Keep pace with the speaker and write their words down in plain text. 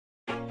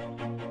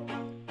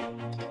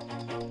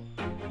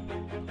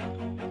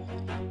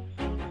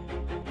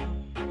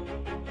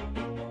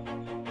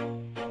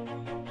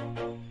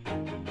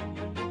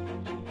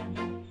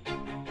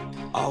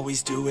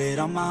Always do it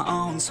on my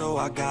own, so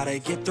I gotta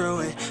get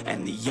through it.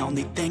 And the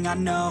only thing I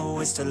know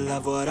is to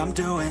love what I'm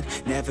doing.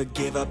 Never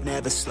give up,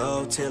 never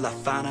slow, till I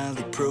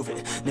finally prove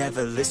it.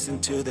 Never listen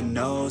to the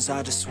no's,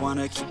 I just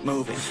wanna keep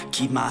moving.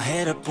 Keep my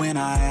head up when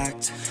I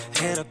act,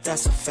 head up,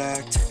 that's a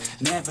fact.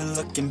 Never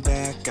looking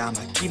back,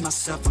 I'ma keep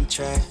myself on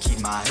track.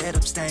 Keep my head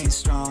up, staying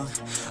strong,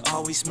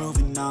 always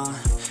moving on.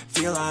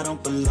 Feel I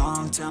don't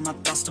belong, tell my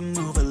thoughts to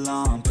move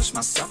along. Push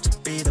myself to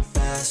be the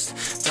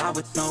best, die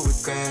with no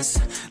regrets.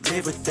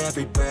 Live with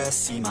every breath,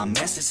 see my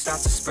message start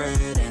to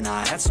spread. And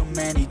I had so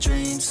many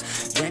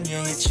dreams, then you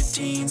hit your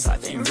teens.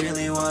 Life ain't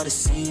really what it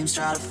seems,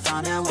 try to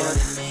find out what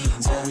it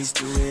means. Always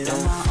do it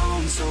on my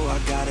own, so I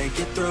gotta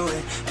get through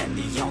it. And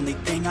the only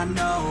thing I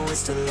know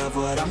is to love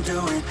what I'm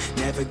doing.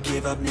 Never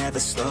give up, never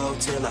slow,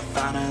 till I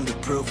finally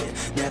prove it.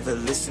 Never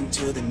listen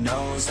to the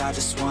no's, I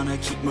just wanna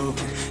keep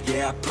moving.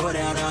 Yeah, I put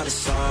out all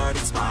this art,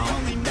 it's my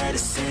only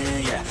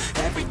medicine. Yeah,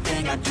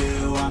 everything I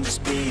do, I'm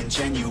just being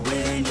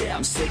genuine. Yeah,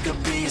 I'm sick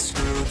of being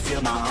screwed,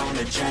 feel my own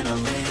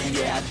adrenaline.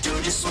 Yeah, I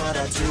do just what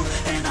I do,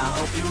 and I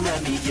hope you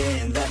let me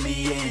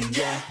in,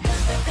 yeah.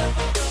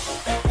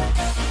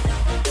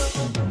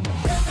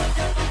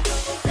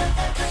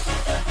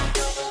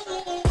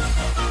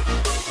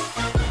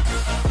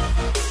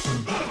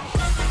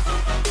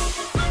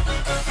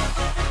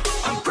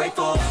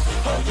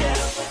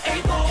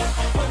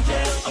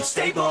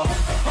 Stable,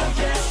 oh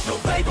yeah, no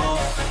label,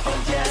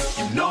 oh yeah,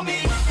 you know me.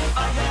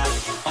 I have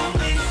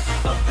only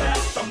a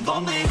path, I'm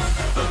lonely,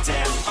 but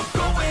damn, I'm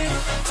going to win.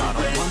 I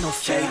don't want no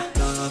fake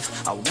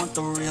love, I want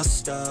the real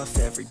stuff.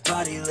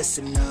 Everybody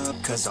listen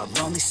up, cause I'll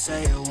only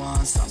say it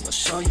once. I'm gonna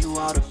show you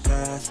all the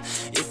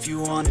path, if you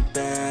want it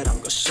bad. I'm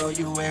gonna show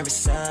you where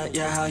it's at,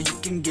 yeah, how you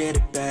can get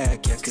it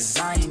back. Yeah, cause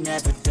I ain't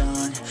never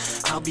done,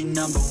 I'll be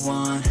number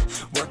one.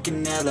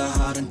 Working hella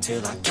hard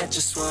until I get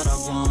just what I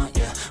want,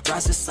 yeah.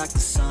 Rises like the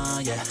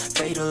sun, yeah,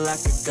 fatal like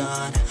a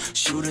gun.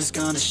 Shooters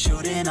gonna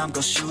shoot and I'm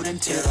gonna shoot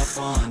until I've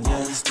won, yeah.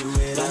 Always do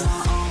it on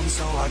my own,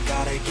 so I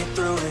gotta get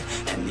through it.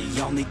 And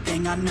the only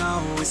thing I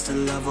know is to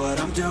love what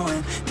I'm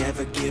doing.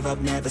 Never give up,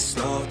 never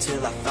slow,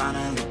 till I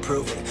finally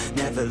prove it.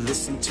 Never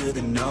listen to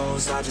the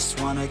no's, I just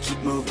wanna keep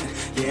moving.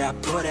 Yeah, I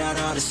put out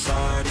all this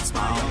art, it's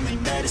my only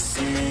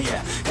medicine.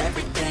 Yeah,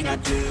 everything I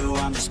do,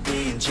 I'm just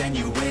being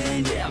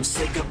genuine. Yeah, I'm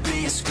sick of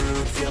being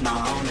screwed, feel my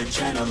own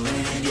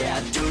adrenaline. Yeah,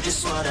 I do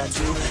just what I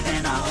do,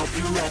 and I hope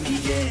you let me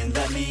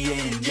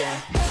in,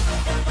 yeah.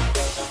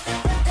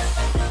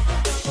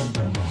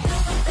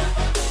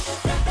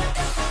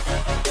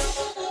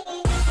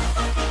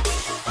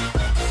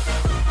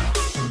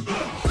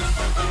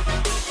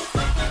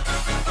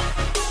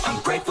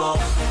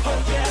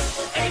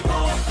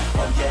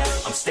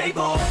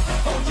 Stable,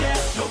 oh yeah,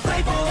 no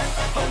label,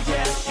 oh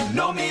yeah, you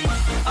know me.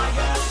 I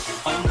have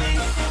only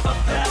a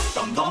path,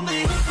 I'm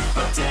lonely,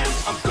 but damn,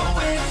 I'm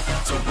going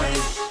to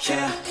win,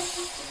 yeah.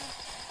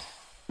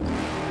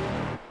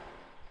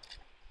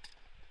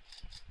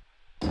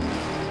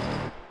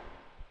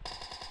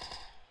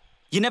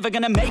 You're never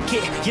gonna make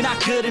it, you're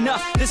not good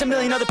enough. There's a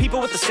million other people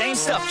with the same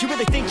stuff. You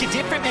really think you're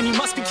different? Man, you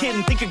must be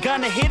kidding. Think you're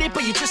gonna hit it,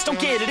 but you just don't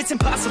get it. It's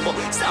impossible,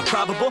 it's not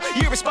probable,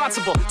 you're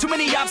irresponsible. Too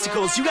many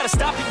obstacles, you gotta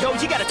stop it, yo.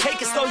 You gotta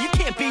take it slow, you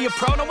can't be a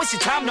pro, don't waste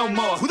your time no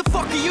more. Who the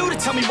fuck are you to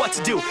tell me what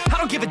to do? I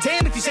don't give a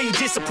damn if you say you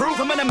disapprove.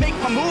 I'm gonna make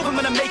my move, I'm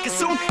gonna make it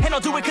soon. And I'll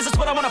do it cause it's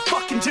what I wanna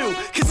fucking do.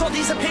 Cause all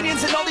these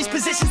opinions and all these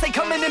positions, they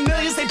come in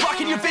millions, they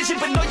blocking your vision.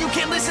 But no, you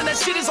can't listen, that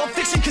shit is all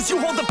fiction. Cause you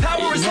hold the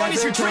power as long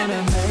as you're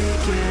dreaming.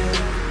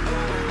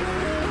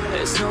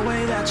 There's no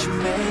way that you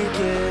make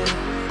it,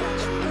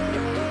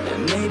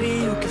 and maybe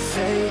you can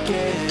fake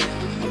it,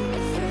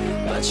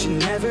 but you're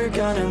never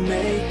gonna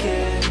make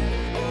it.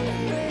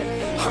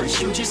 Aren't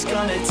you just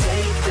gonna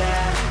take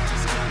that?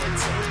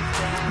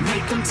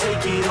 Make them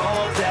take it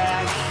all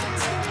back.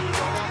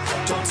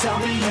 Don't tell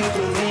me you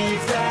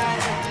believe that.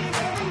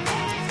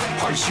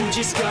 Aren't you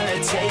just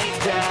gonna take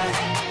that?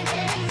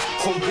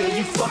 Or will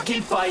you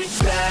fucking fight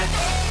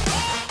back?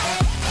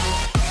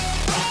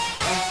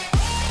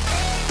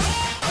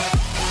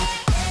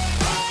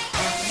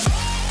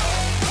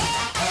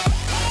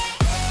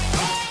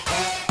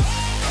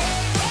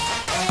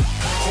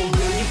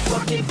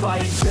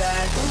 Fight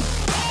back.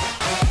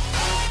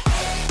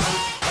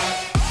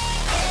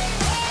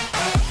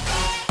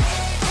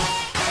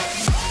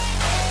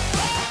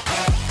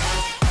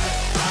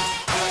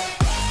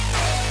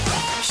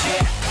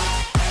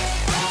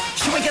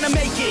 You ain't gonna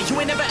make it, you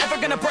ain't never ever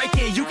gonna break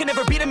it. You can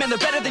never beat them and they're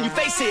better than you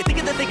face it.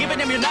 Thinking that they give a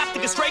damn, you're not,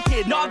 think a straight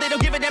kid. No, they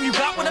don't give a damn, you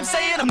got what I'm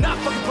saying? I'm not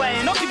fucking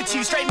playing, I'll give it to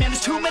you straight, man.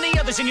 There's too many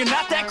others and you're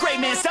not that great,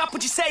 man. Stop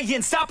what you're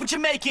saying, stop what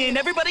you're making.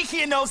 Everybody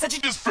here knows that you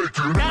just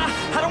faking. Nah,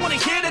 I don't wanna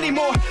hear it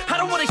anymore, I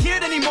don't wanna hear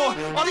it anymore.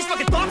 All these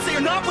fucking thoughts, they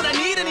are not what I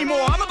need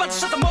anymore. I'm about to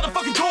shut the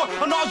motherfucking door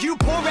on all you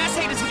poor ass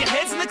haters with your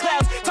heads in the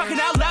clouds, talking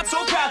out loud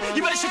so proud.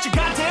 You better shut your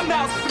goddamn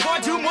mouth before I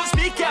do more,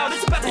 speak out.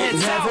 It's about to head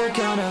south. You're never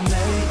gonna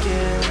make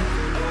it,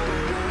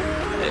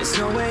 there's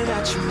no way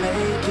that you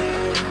make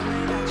it.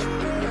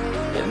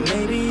 And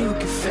maybe you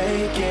can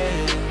fake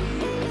it,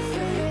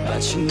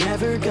 but you're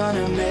never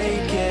gonna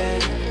make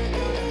it.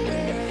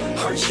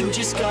 Are you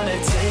just gonna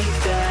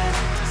take that?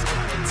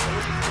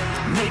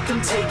 Make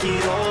them take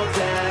it all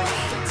back.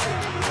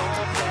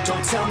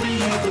 Don't tell me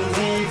you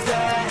believe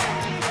that.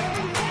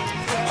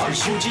 Are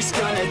you just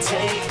gonna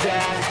take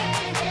that?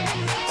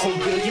 Or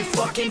will you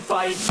fucking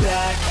fight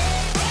back?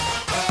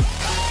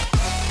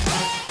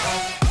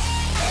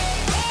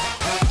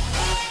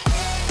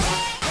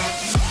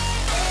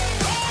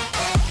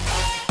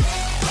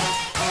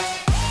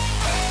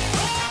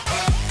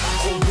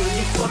 Or will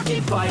you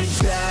fucking fight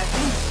back?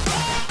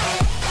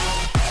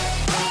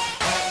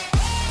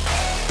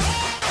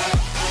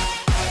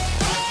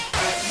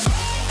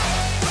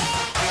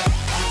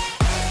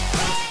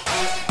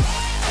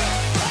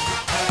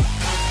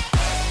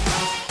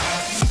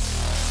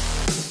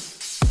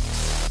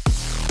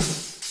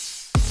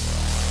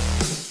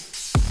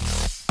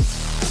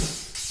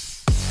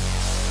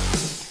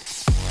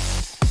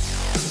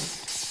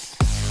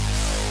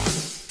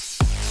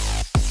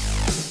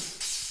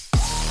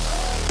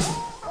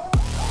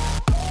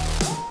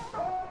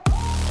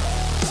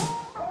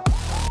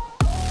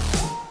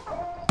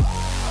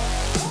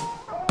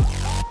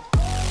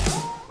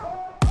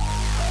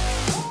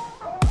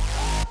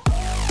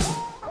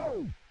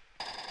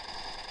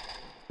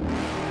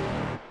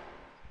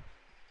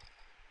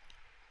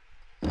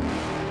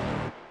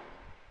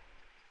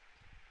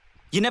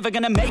 You're never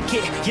gonna make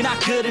it, you're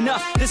not good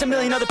enough. There's a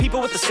million other people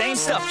with the same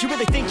stuff. You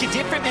really think you're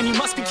different? Man, you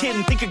must be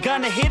kidding. Think you're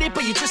gonna hit it,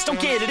 but you just don't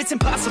get it. It's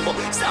impossible,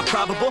 it's not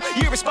probable,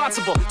 you're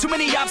irresponsible. Too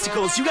many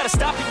obstacles, you gotta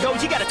stop it, yo.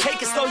 You gotta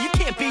take it slow, you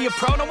can't be a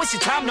pro. Don't waste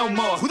your time no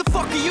more. Who the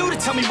fuck are you to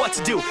tell me what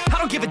to do? I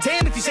don't give a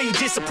damn if you say you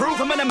disapprove.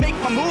 I'm gonna make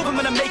my move, I'm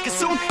gonna make it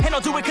soon. And I'll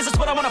do it cause it's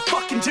what I wanna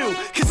fucking do.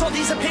 Cause all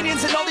these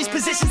opinions and all these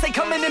positions, they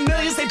come in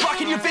millions, they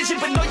blocking your vision.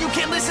 But no, you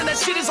can't listen, that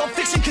shit is all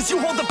fiction. Cause you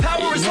hold the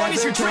power as long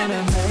as you're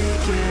dreaming.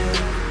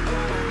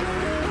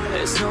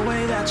 There's no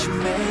way that you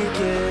make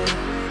it.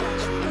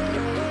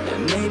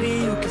 And maybe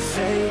you can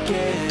fake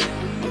it,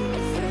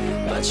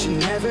 but you're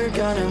never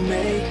gonna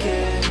make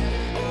it.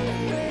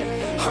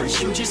 Are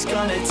you just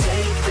gonna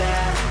take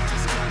that?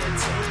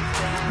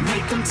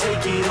 Make them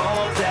take it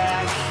all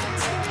back.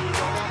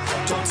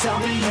 Don't tell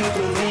me you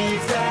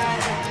believe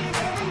that.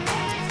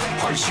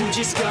 Are you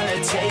just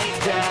gonna take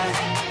that?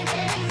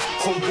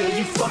 Or will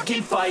you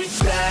fucking fight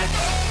back?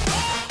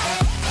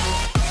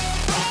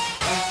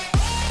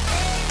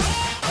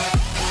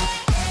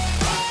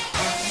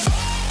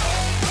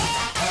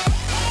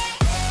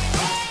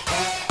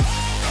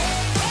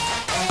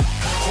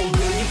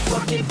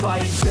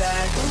 Fight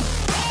back.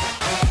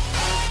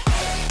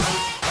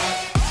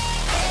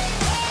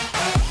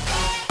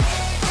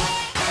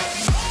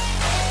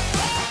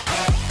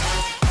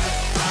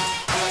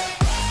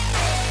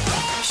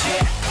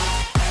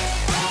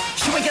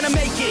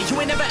 You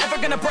ain't never ever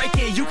gonna break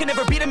it. You can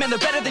never beat them and they're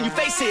better than you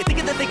face it.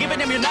 Thinking that they give a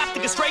damn, you're not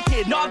thinking straight,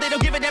 kid. No, they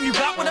don't give a damn, you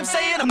got what I'm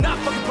saying? I'm not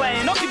fucking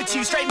playing, I'll give it to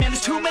you straight, man.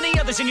 There's too many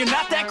others and you're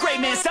not that great,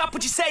 man. Stop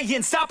what you're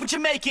saying, stop what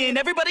you're making.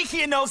 Everybody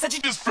here knows that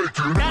you just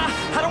faking. Nah,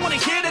 I don't wanna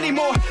hear it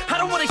anymore, I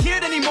don't wanna hear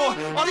it anymore.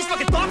 All these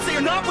fucking thoughts, they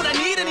are not what I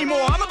need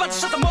anymore. I'm about to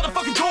shut the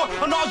motherfucking door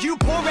on all you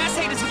poor ass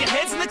haters with your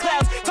heads in the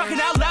clouds, talking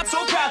out loud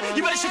so proud.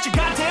 You better shut your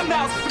goddamn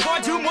mouth before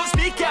I do more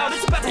speak out.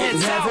 It's about to head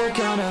south. You're never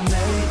gonna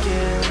make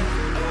it.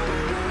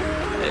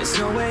 There's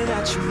no way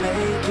that you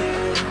make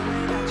it.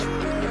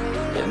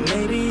 And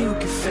maybe you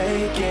can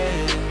fake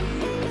it,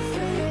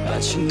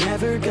 but you're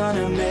never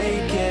gonna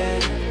make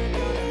it.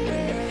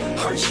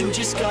 Are you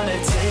just gonna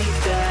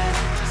take that?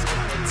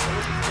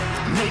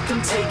 Make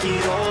them take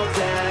it all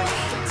back.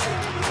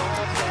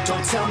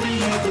 Don't tell me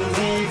you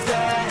believe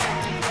that.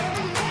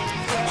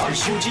 Are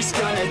you just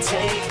gonna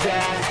take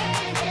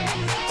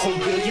that? Or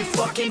will you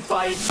fucking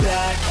fight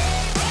back?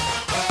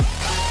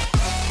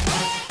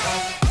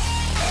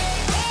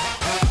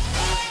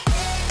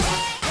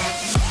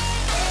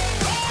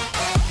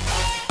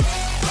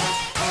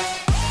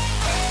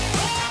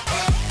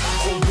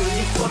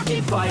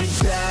 Fight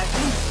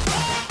back.